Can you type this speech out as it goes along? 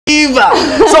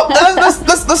diva. So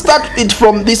let's start it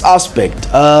from this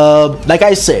aspect. Like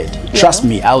I said, trust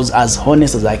me, I was as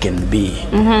honest as I can be.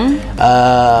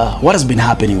 What has been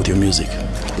happening with your music?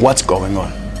 What's going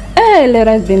on? A lot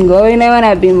has been going on.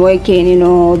 I've been working, you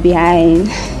know, behind.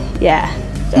 Yeah.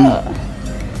 So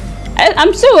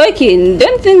I'm still working.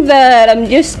 Don't think that I'm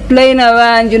just playing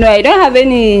around. You know, I don't have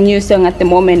any new song at the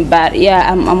moment, but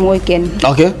yeah, I'm working.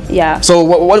 Okay. Yeah. So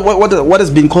what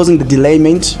has been causing the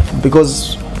delayment?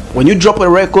 Because when you drop a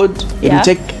record, it will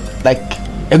take like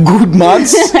a good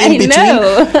month in between.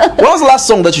 Know. What was the last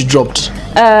song that you dropped?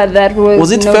 That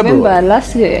was it November, February?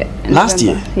 last year. Last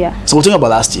year? Yeah. So we're talking about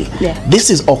last year. Yeah. This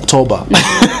is October.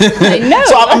 I know.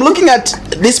 So I'm looking at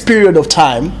this period of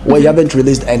time where you haven't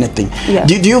released anything. Yeah.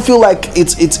 Do you feel like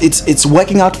it's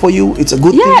working out for you? It's a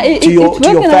good thing to your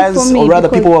fans, or rather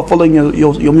people who are following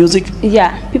your music?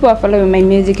 Yeah, people are following my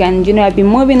music, and you know, I've been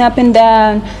moving up and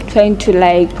down, trying to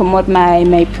like promote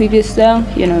my previous song,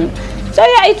 you know. So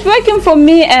yeah, it's working for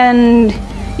me, and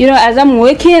you know, as I'm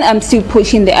working, I'm still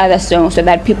pushing the other songs so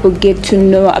that people get to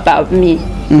know about me.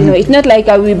 You know, it's not like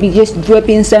I will be just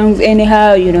dropping songs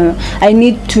anyhow. You know, I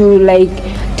need to like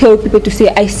tell people to say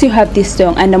I still have this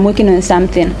song and I'm working on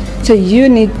something. So you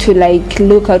need to like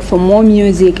look out for more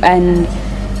music and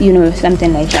you know,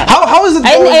 something like that. How is it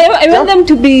going? I want them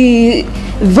to be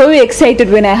very excited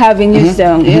when I have a new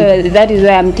song. Yeah, that is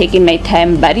why I'm taking my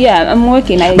time. But yeah, I'm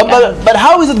working. But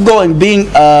how is it going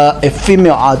being a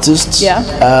female artist?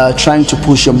 Yeah. Trying to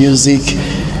push your music,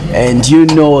 and you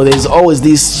know, there's always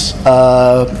this.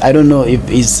 I don't know if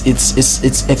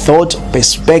it's a thought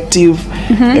perspective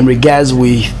in regards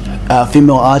with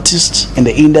female artists in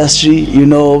the industry. You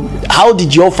know, how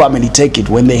did your family take it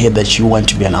when they heard that you want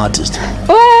to be an artist?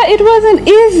 Well, it wasn't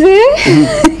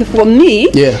easy for me.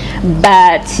 Yeah.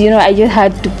 But you know, I just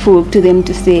had to prove to them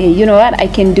to say, you know what, I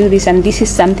can do this, and this is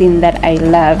something that I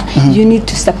love. You need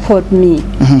to support me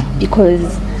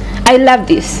because I love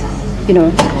this. You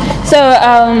know, so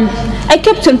I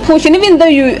kept on pushing, even though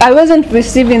I wasn't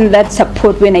receiving that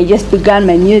support when I just began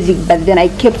my music, but then I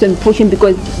kept on pushing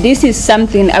because this is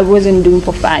something I wasn't doing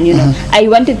for fun. You know, I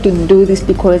wanted to do this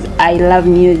because I love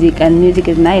music and music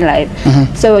is my life.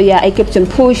 So yeah, I kept on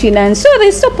pushing, and so they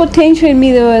saw potential in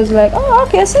me. They was like, oh,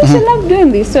 okay, since you love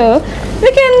doing this, so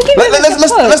we can give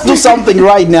let's do something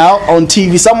right now on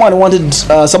TV.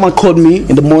 Someone called me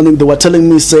in the morning. They were telling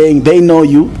me saying they know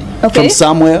you. From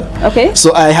somewhere. Okay.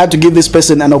 So I had to give this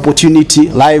person an opportunity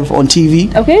live on TV.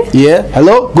 Okay. Yeah.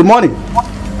 Hello. Good morning.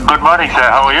 Good morning, sir.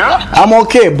 How are you? I'm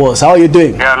okay, boss. How are you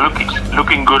doing? Yeah,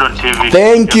 looking good on TV.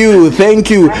 Thank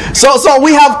you. So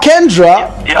we have Kendra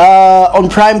on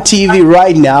Prime TV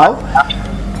right now.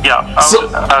 Yeah.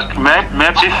 May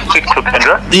I please speak to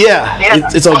Kendra? Yeah.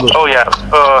 It's all good. Oh yeah.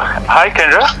 Hi,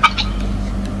 Kendra.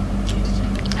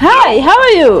 Hi. How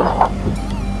are you?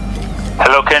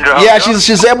 Hello, Kendra. Yeah,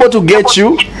 she's able to get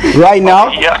you right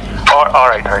now. Yeah. All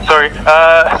right. Sorry.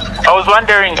 I was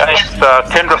wondering if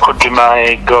Kendra could be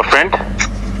my girlfriend.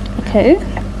 Okay.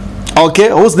 Okay.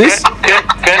 Who's this?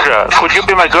 Kendra, could you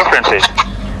be my girlfriend, please?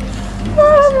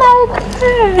 Oh my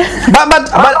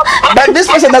God. But this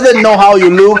person doesn't know how you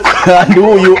look and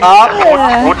who you are.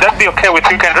 Yeah. Would that be okay with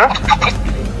you, Kendra?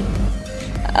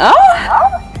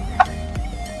 Oh.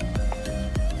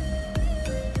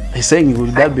 He's saying,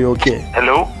 would that be okay?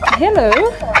 Hello? Hello?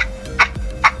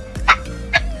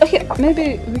 Okay,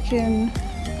 maybe we can...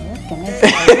 What can I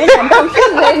say? I'm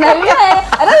confused right now.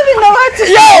 I don't even know what to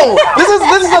say. Yo! This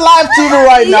is a live TV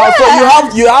right now, so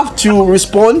you have to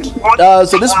respond.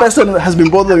 So this person has been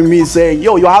bothering me saying,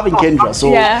 yo, you're having Kendra,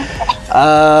 so I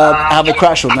have a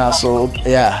crush on her, so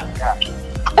yeah.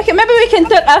 Okay, maybe we can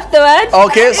talk afterwards.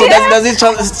 Okay, so does it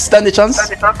stand a chance?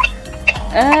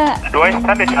 Do I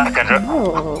stand a chance, Kendra?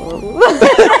 No.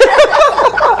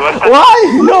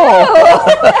 Why? No.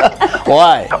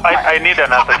 Why? I need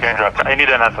an answer, Kendra. I need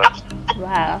an answer.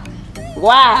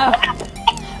 Wow.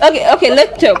 Okay,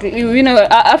 let's talk. You know,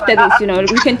 after this, you know,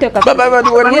 we can talk after.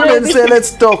 But when women say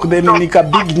let's talk, they make a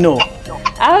big no.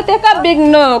 I'll take a big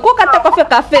no. Cook a talk of a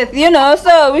cafe, you know,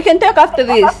 so we can talk after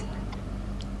this.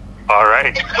 All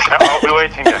right. I'll be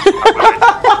waiting then.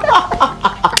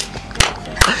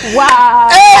 Wow.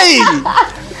 Hey!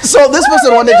 So this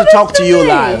person wanted to talk to you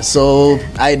live. So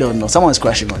I don't know. Someone's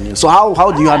crashing on you. So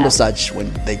how do you handle such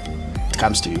when it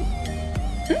comes to you?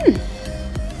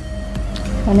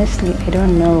 Honestly, I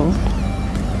don't know.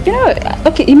 You know,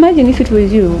 okay, imagine if it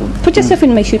was you. Put yourself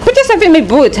in my shoes. Put yourself in my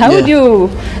boots. How would you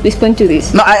respond to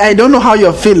this? No, I don't know how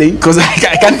you're feeling because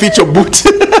I can't fit your boot.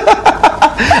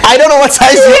 I don't know what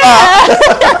size you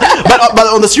are. but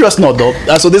on the serious note, though,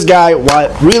 so this guy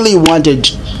really wanted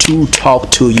to talk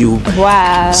to you.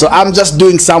 Wow. So I'm just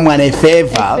doing someone a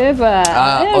favor,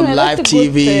 Yeah, on that's live a good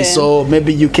TV. thing. So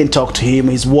maybe you can talk to him.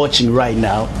 He's watching right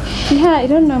now. Yeah, I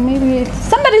don't know. Maybe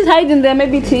somebody's hiding there.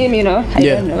 Maybe it's him. You know. I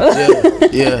don't know.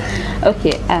 Yeah.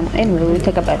 Okay. Anyway, we'll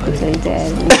talk about this later.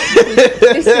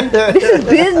 This is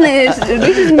business.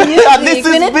 This is music. This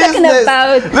We're is not talking business.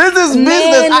 about This is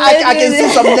business. I can see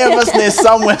some nervousness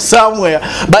somewhere.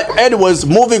 But anyways,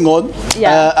 moving on.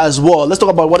 Yeah. As well. Let's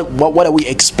talk about what are we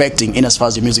expecting in as far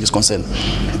as the music is concerned.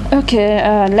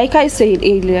 Okay, like I said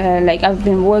earlier, like I've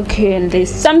been working. There's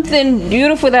something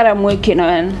beautiful that I'm working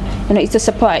on. You know, it's a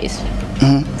surprise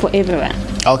for everyone.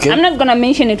 Okay. I'm not gonna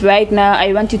mention it right now.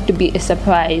 I want it to be a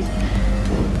surprise.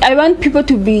 I want people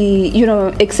to be, you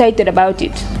know, excited about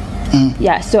it.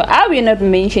 Yeah, so I will not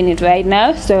mention it right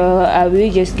now. So I will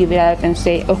just give it out and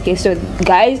say, okay, so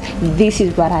guys, this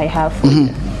is what I have for you.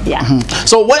 Yeah.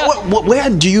 So where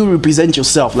do you represent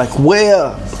yourself? Like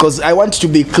where? Because I want to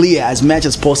be clear as much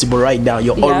as possible right now.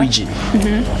 Your origin.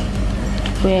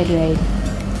 Where do I?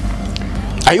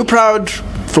 Are you proud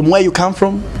from where you come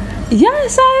from?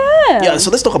 Yes, I am. Yeah.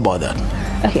 So let's talk about that.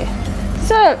 Okay.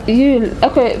 So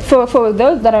for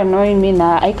those that are knowing me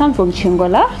now, I come from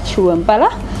Chingola, Chuampala.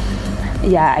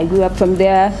 Yeah, I grew up from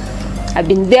there. I've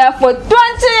been there for 20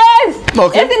 years.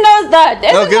 Okay. Everyone knows that.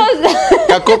 Everyone knows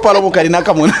that.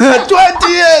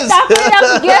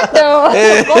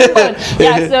 20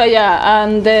 Yeah, so yeah,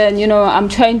 and then, you know, I'm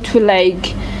trying to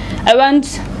I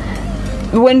want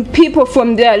when people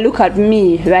from there look at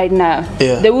me right now,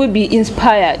 they will be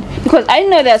inspired, because I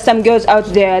know there are some girls out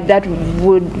there that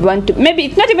would want to, maybe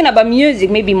it's not even about music,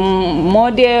 maybe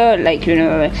model, like, you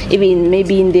know, even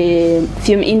maybe in the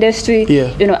film industry.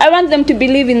 You know, I want them to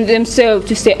believe in themselves,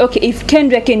 to say, okay, if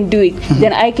Kendra can do it,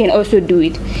 then I can also do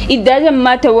it. It doesn't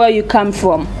matter where you come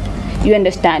from. You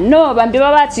understand? No, but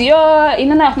yo,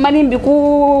 enough money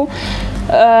biku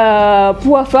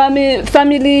poor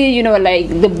family, you know, like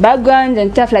the background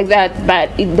and stuff like that, but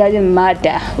it doesn't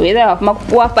matter whether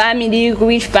poor family,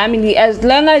 rich family, as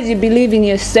long as you believe in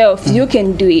yourself, you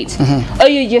can do it. All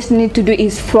you just need to do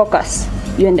is focus.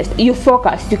 You understand? You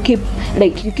focus, you keep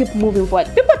moving forward.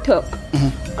 People talk.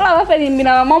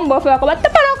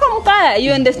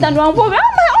 You understand?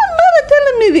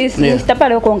 Telling me this,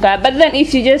 but then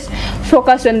if you just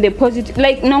focus on the positive,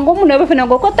 like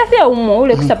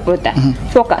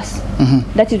focus.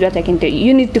 That is what I can tell you.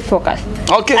 You need to focus.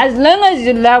 Okay. As long as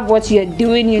you love what you're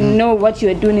doing, you know what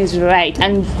you're doing is right,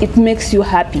 and it makes you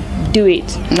happy. Do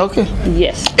it. Okay.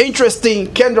 Yes. Interesting.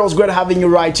 Kendra, was great having you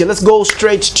right here. Let's go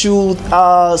straight to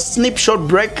snip short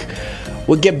break.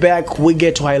 We'll get back. We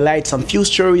get to highlight some few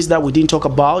stories that we didn't talk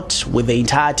about with the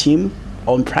entire team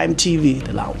on Prime TV,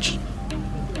 The Lounge.